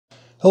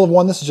Hello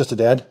everyone, this is Just a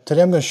Dad.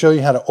 Today I'm going to show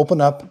you how to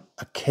open up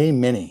a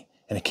K-Mini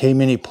and a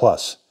K-Mini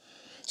Plus.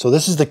 So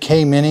this is the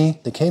K-Mini.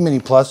 The K-Mini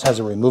Plus has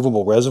a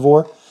removable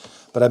reservoir,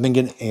 but I've been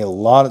getting a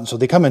lot of, so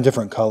they come in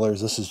different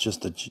colors. This is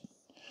just the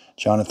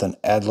Jonathan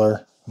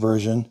Adler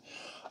version.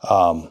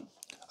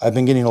 I've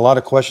been getting a lot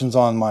of questions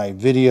on my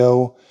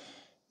video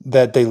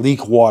that they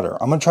leak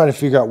water. I'm going to try to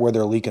figure out where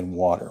they're leaking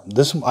water.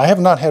 I have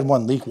not had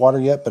one leak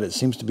water yet, but it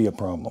seems to be a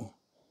problem.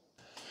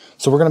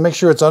 So we're going to make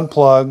sure it's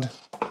unplugged.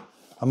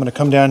 I'm going to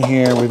come down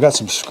here. We've got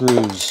some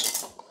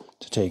screws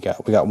to take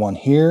out. We got one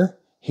here,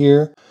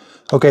 here.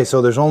 Okay, so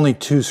there's only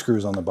two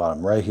screws on the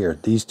bottom, right here.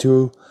 These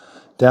two,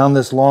 down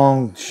this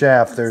long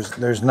shaft,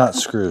 there's not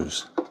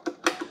screws.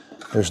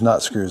 There's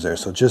not screws there.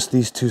 So just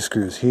these two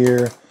screws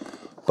here.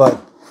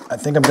 But I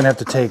think I'm going to have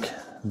to take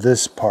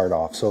this part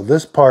off. So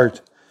this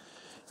part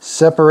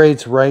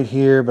separates right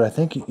here, but I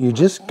think you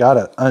just got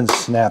to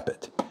unsnap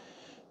it.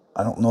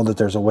 I don't know that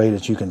there's a way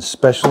that you can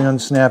specially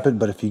unsnap it,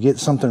 but if you get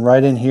something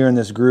right in here in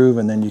this groove,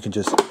 and then you can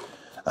just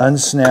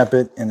unsnap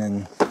it, and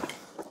then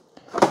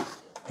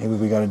maybe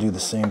we got to do the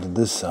same to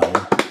this side.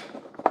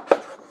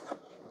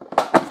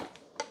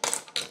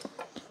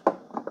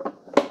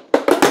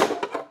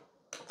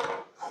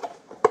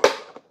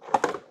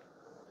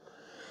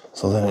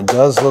 So then it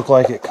does look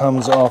like it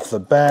comes off the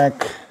back.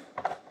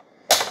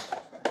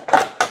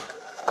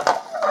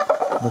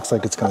 Looks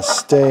like it's going to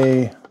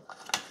stay.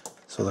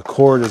 So the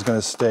cord is going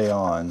to stay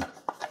on.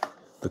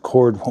 The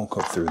cord won't go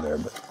through there,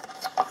 but.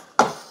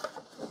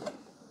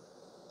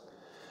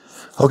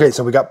 Okay,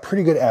 so we got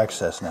pretty good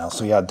access now.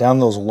 So yeah, down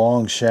those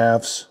long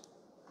shafts,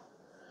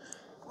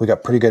 we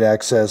got pretty good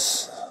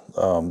access.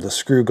 The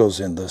screw goes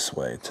in this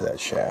way to that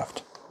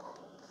shaft.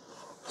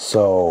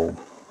 So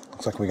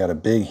looks like we got a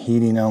big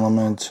heating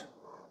element.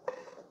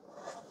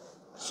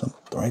 So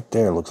right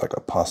there looks like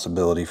a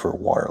possibility for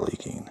water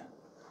leaking.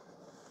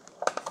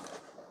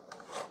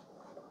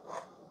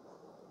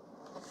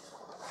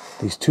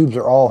 These tubes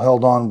are all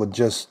held on with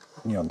just,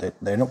 you know,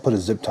 they don't put a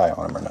zip tie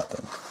on them or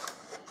nothing.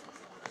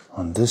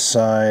 On this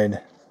side,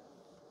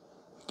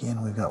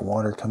 again, we've got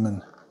water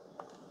coming.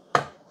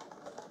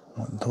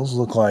 Those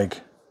look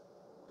like,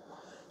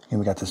 again,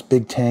 we got this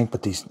big tank,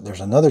 but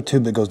there's another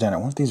tube that goes down. I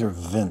wonder if these are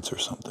vents or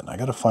something. I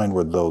got to find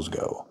where those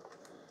go.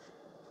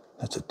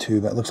 That's a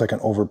tube. That looks like an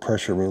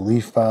overpressure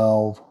relief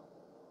valve.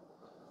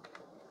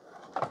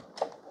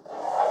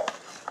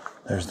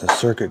 There's the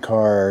circuit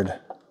card.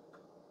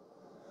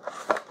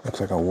 Looks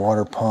like a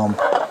water pump.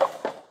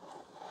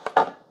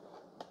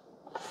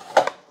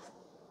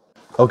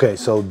 Okay,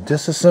 so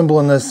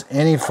disassembling this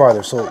any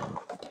farther. So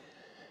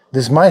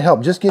this might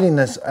help. Just getting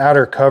this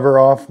outer cover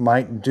off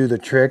might do the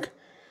trick.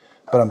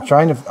 But I'm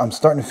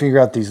starting to figure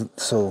out these.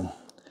 So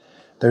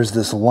there's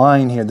this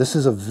line here. This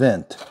is a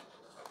vent.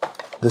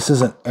 This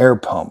is an air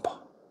pump.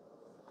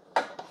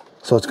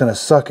 So it's going to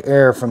suck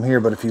air from here.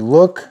 But if you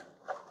look,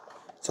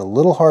 it's a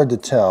little hard to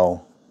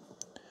tell.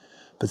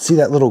 But see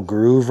that little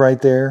groove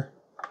right there?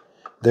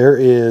 There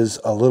is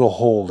a little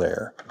hole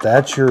there.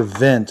 That's your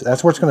vent.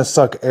 That's where it's going to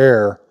suck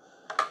air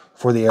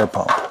for the air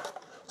pump.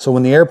 So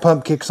when the air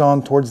pump kicks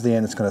on towards the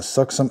end, it's going to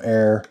suck some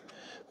air,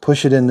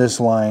 push it in this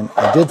line.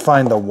 I did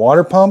find the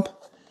water pump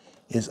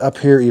is up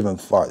here even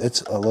far.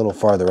 It's a little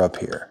farther up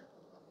here.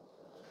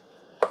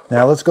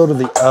 Now let's go to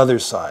the other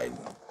side.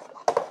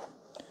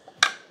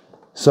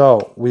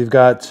 So we've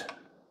got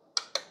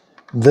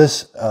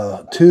this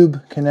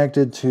tube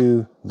connected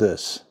to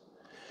this.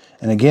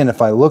 And again,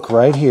 if I look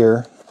right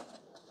here,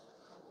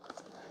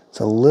 it's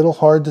a little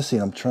hard to see.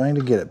 I'm trying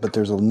to get it, but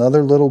there's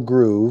another little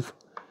groove.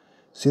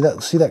 See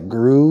that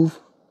groove?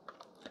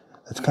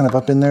 That's kind of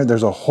up in there.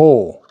 There's a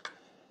hole.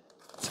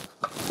 It's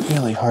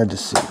really hard to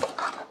see.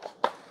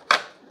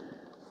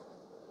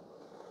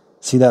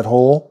 See that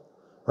hole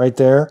right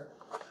there?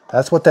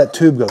 That's what that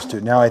tube goes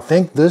to. Now I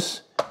think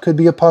this could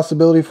be a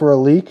possibility for a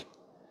leak.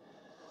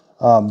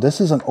 This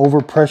is an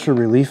overpressure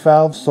relief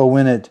valve, so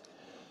when it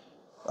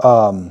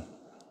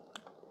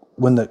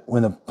when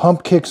the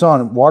pump kicks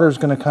on, water is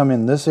going to come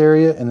in this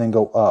area and then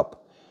go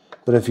up.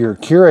 But if your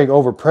Keurig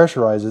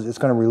overpressurizes, it's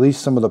going to release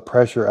some of the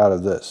pressure out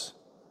of this.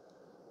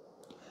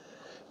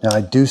 Now I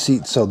do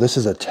see, so this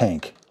is a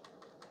tank.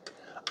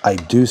 I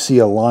do see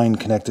a line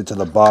connected to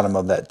the bottom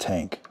of that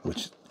tank,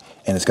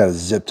 and it's got a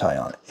zip tie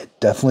on it. It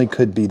definitely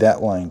could be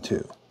that line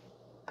too.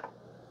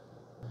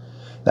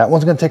 That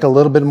one's going to take a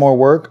little bit more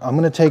work. I'm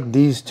going to take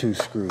these two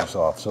screws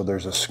off. So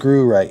there's a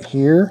screw right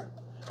here.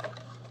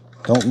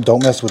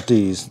 Don't mess with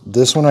these.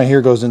 This one right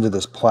here goes into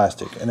this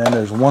plastic, and then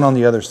there's one on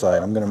the other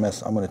side. I'm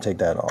gonna take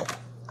that off.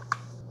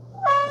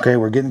 Okay,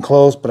 we're getting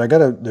close, but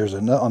there's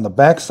on the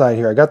back side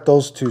here. I got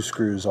those two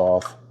screws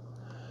off,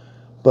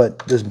 but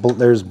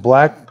there's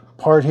black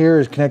part here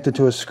is connected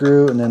to a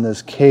screw, and then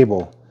this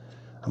cable.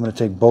 I'm gonna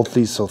take both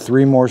these, so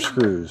 3 more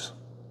screws.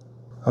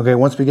 Okay,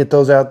 once we get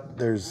those out,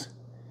 there's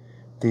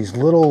these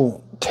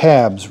little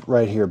tabs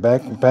right here,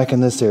 back in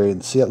this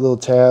area. See that little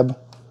tab?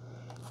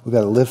 We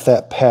got to lift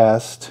that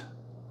past.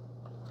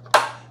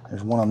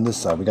 There's one on this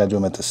side. We got to do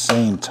them at the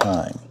same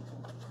time.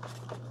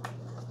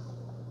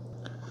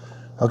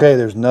 Okay,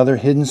 there's another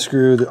hidden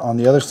screw on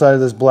the other side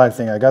of this black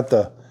thing. I got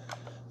the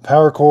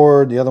power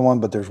cord, the other one,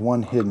 but there's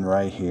one hidden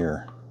right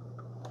here.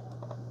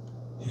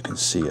 You can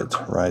see it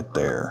right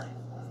there.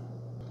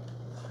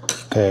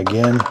 Okay,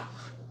 again,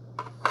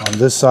 on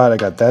this side I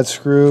got that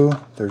screw.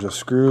 There's a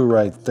screw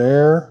right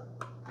there.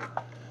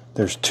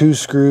 There's two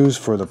screws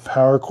for the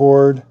power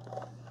cord,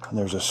 and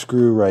there's a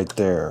screw right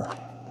there.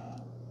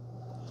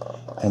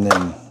 And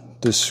then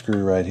this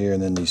screw right here,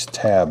 and then these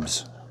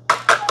tabs.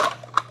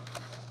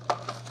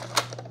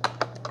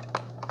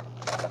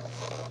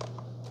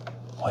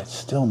 Oh, it's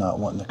still not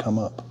wanting to come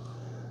up.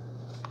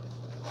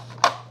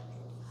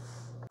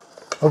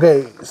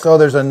 Okay, so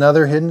there's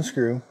another hidden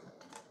screw,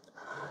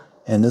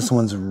 and this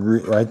one's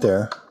right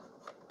there.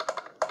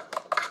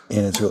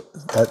 And it's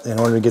in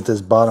order to get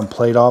this bottom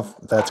plate off,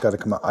 that's got to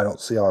come out. I don't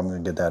see how I'm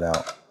going to get that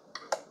out.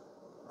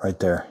 Right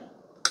there.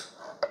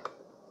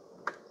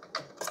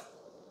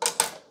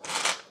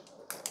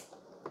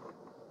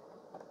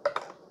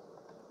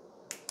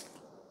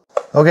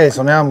 Okay,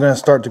 so now I'm going to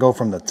start to go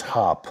from the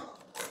top.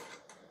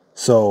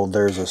 So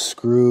there's a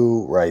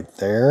screw right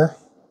there.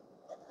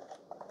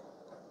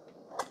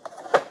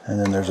 And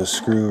then there's a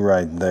screw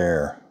right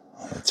there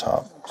on the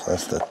top. So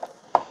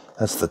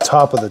that's the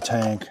top of the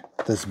tank.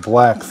 This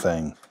black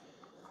thing.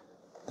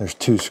 There's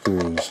two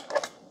screws.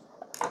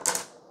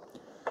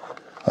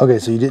 Okay,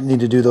 so you didn't need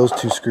to do those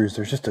two screws.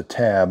 There's just a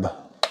tab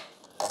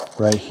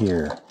right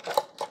here.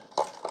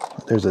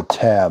 There's a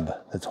tab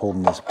that's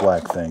holding this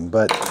black thing.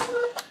 But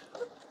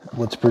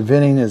what's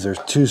preventing is there's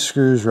two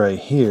screws right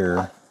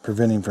here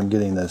preventing from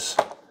getting this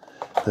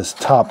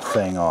top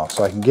thing off.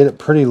 So I can get it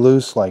pretty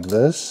loose like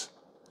this.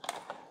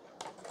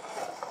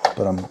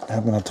 But I'm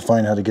going to have to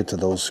find how to get to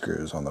those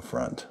screws on the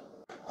front.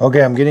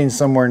 Okay, I'm getting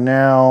somewhere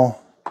now.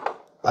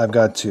 I've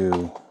got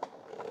to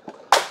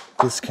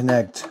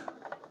disconnect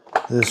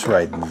this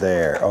right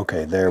there.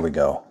 Okay, there we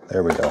go.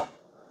 There we go.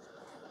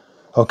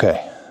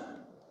 Okay,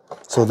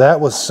 so that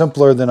was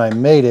simpler than I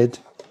made it.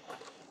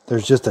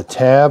 There's just a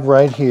tab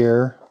right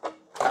here,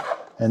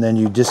 and then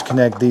you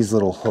disconnect these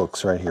little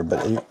hooks right here.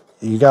 But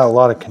you got a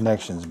lot of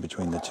connections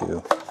between the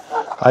two.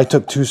 I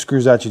took two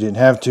screws out. You didn't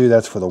have to.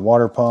 That's for the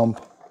water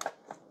pump.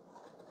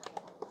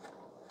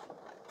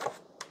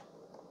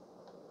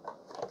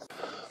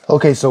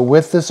 Okay, so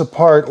with this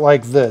apart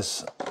like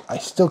this, I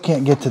still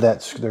can't get to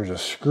that. There's a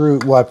screw.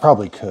 Well, I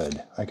probably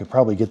could. I could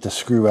probably get the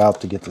screw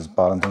out to get this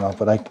bottom thing off,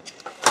 but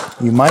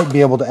you might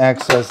be able to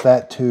access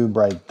that tube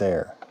right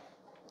there.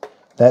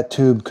 That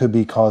tube could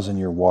be causing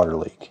your water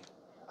leak.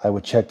 I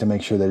would check to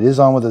make sure that it is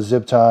on with a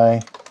zip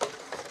tie.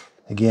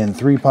 Again,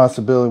 three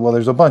possibilities. Well,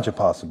 there's a bunch of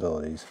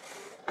possibilities.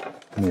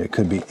 I mean, it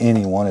could be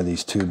any one of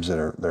these tubes that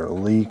are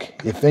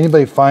leak. If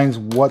anybody finds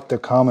what the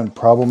common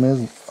problem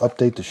is,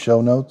 update the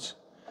show notes.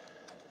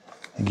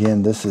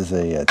 Again, this is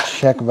a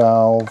check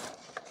valve,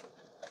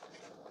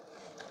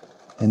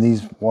 and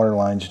these water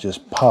lines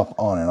just pop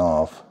on and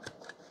off.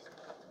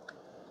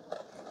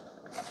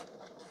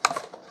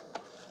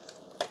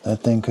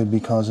 That thing could be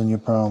causing you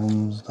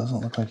problems.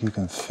 Doesn't look like you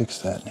can fix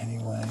that in any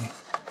way.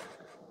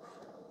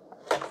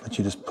 But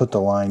you just put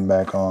the line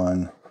back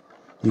on.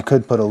 You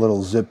could put a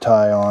little zip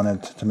tie on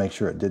it to make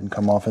sure it didn't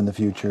come off in the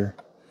future.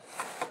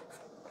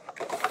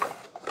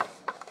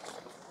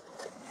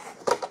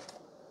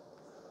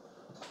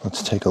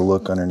 Let's take a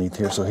look underneath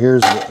here. So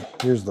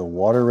here's the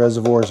water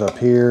reservoirs up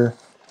here.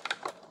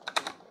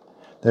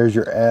 There's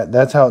your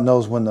that's how it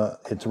knows when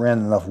it's ran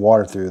enough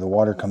water through. The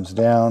water comes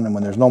down, and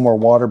when there's no more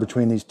water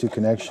between these two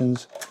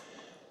connections,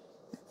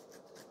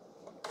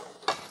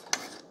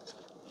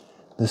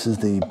 this is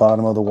the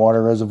bottom of the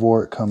water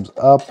reservoir. It comes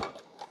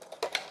up,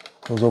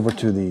 goes over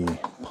to the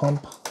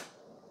pump,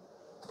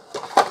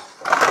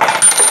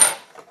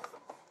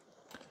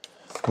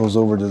 goes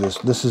over to this.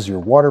 This is your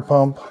water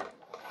pump.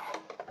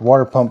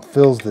 Water pump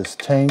fills this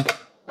tank,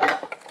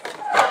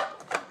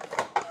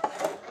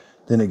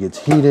 then it gets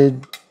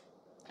heated.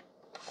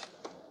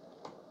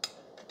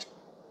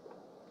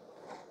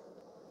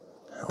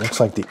 It looks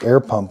like the air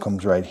pump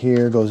comes right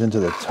here, goes into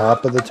the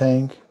top of the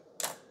tank.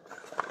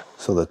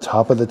 So the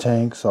top of the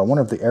tank. So I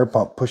wonder if the air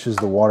pump pushes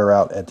the water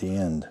out at the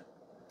end.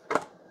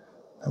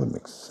 That would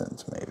make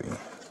sense, maybe.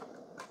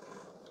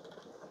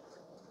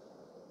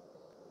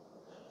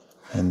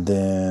 And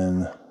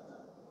then,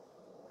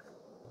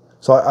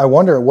 so I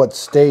wonder at what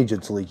stage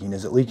it's leaking.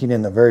 Is it leaking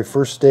in the very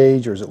first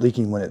stage, or is it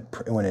leaking when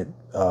it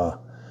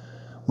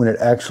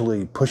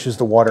actually pushes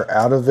the water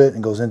out of it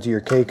and goes into your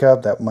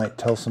K-cup? That might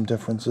tell some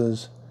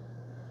differences.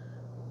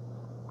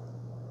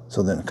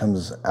 So then it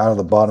comes out of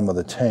the bottom of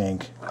the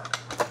tank,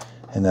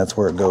 and that's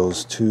where it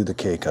goes to the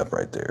K-cup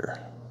right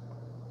there.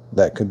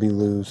 That could be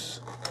loose.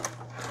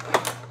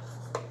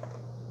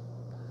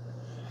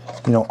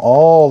 You know,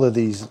 all of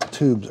these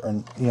tubes are,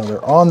 you know,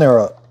 they're on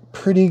there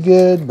pretty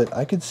good, but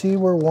I could see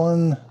where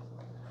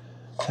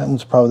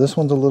this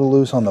one's a little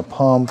loose on the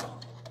pump.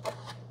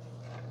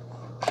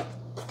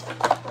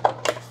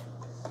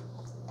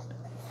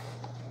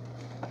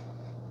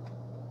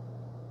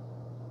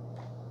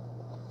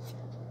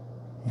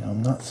 You know,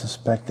 I'm not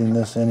suspecting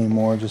this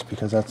anymore just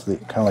because that's the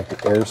kind of like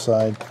the air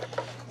side.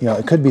 You know,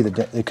 it could be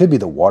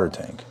the water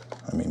tank.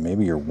 I mean,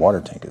 maybe your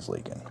water tank is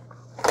leaking.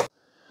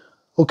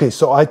 Okay,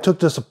 so I took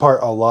this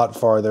apart a lot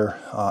farther.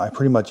 I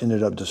pretty much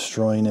ended up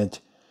destroying it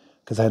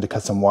because I had to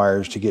cut some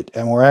wires to get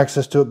more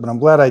access to it, but I'm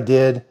glad I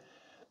did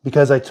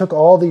because I took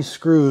all these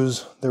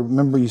screws.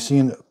 Remember you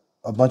seen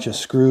a bunch of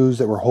screws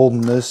that were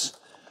holding this.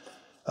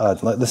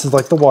 This is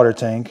like the water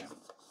tank.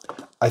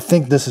 I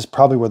think this is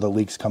probably where the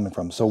leak's coming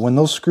from. So when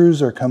those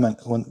screws are coming,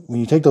 when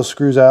you take those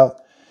screws out,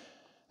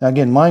 now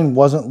again, mine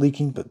wasn't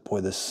leaking, but boy,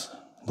 this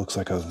looks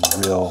like a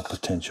real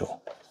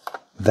potential.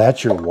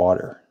 That's your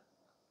water.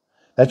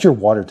 That's your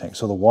water tank.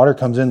 So the water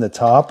comes in the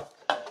top,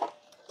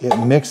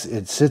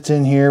 it sits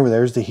in here,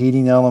 there's the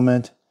heating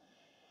element.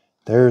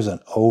 There's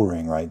an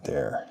O-ring right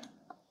there.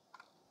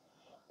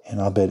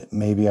 And I'll bet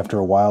maybe after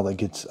a while it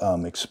gets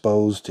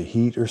exposed to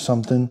heat or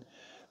something,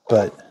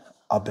 but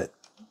I'll bet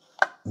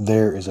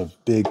there is a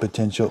big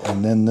potential.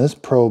 And then this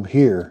probe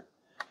here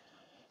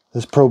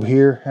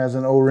has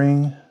an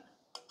O-ring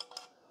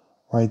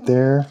right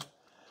there,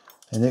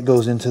 and it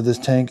goes into this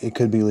tank. It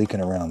could be leaking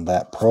around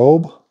that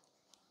probe.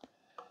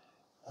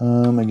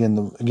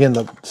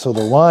 So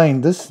the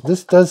line, this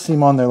does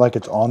seem on there like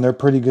it's on there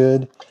pretty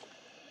good.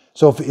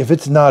 So if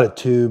it's not a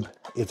tube,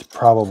 it's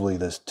probably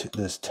this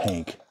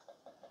tank,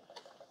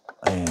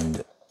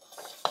 and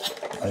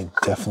I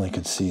definitely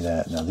could see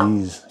that. Now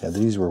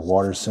these were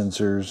water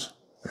sensors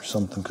or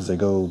something because they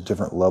go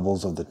different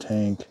levels of the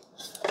tank.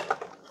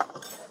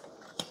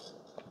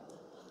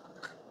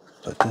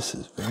 But this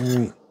is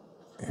very,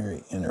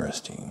 very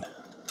interesting.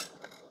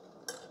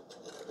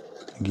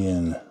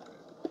 Again,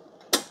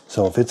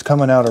 so if it's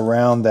coming out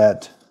around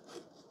that,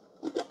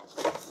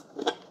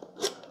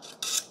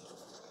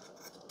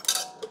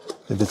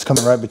 if it's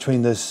coming right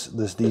between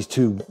these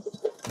two,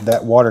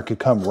 that water could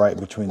come right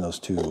between those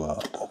two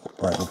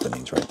right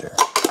openings right there.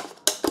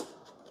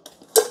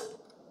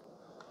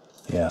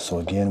 Yeah, so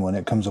again, when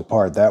it comes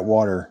apart, that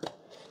water,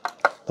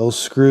 those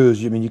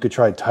screws, you could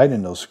try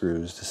tightening those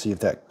screws to see if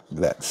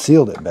that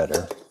sealed it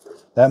better.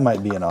 That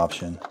might be an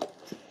option.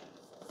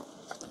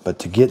 But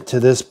to get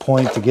to this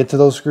point, to get to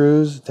those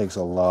screws, it takes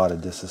a lot of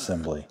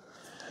disassembly.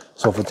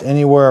 So if it's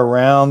anywhere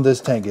around this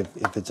tank,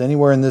 if it's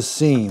anywhere in this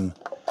seam,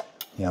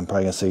 yeah, I'm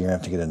probably gonna say you're gonna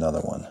have to get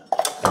another one.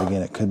 But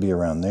again, it could be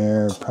around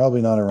there,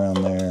 probably not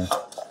around there.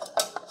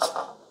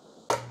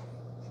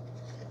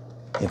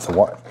 If the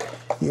water,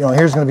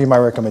 here's gonna be my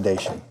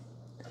recommendation.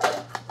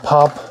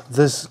 Pop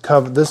this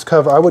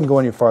cover. I wouldn't go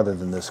any farther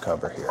than this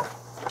cover here.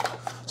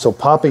 So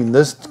popping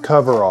this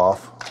cover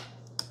off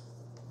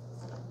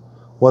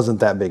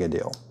wasn't that big a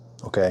deal,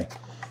 okay?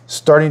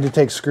 Starting to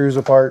take screws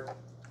apart,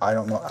 I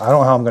don't know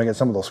how I'm gonna get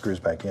some of those screws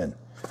back in.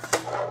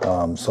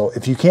 So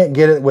if you can't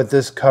get it with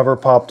this cover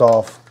popped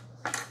off,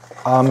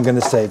 I'm gonna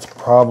say it's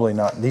probably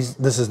not,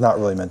 this is not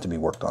really meant to be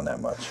worked on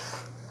that much.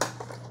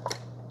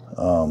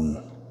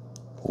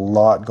 A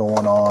lot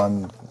going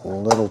on, a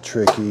little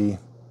tricky.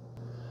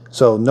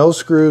 So no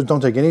screws,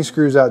 don't take any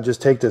screws out,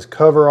 just take this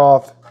cover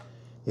off.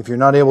 If you're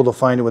not able to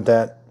find it with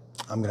that,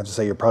 I'm gonna have to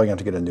say you're probably gonna have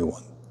to get a new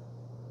one.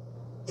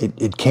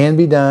 It can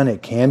be done,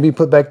 it can be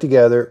put back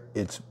together.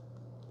 It's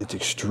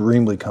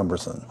extremely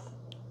cumbersome.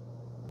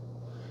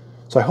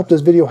 So I hope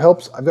this video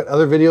helps. I've got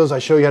other videos I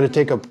show you how to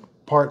take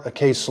apart a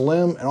K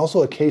Slim and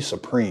also a K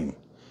Supreme.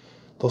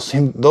 Those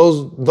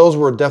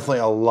were definitely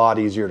a lot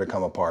easier to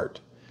come apart.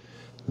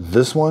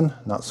 This one,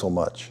 not so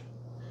much.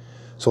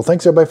 So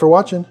thanks everybody for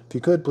watching. If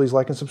you could, please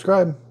like and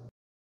subscribe.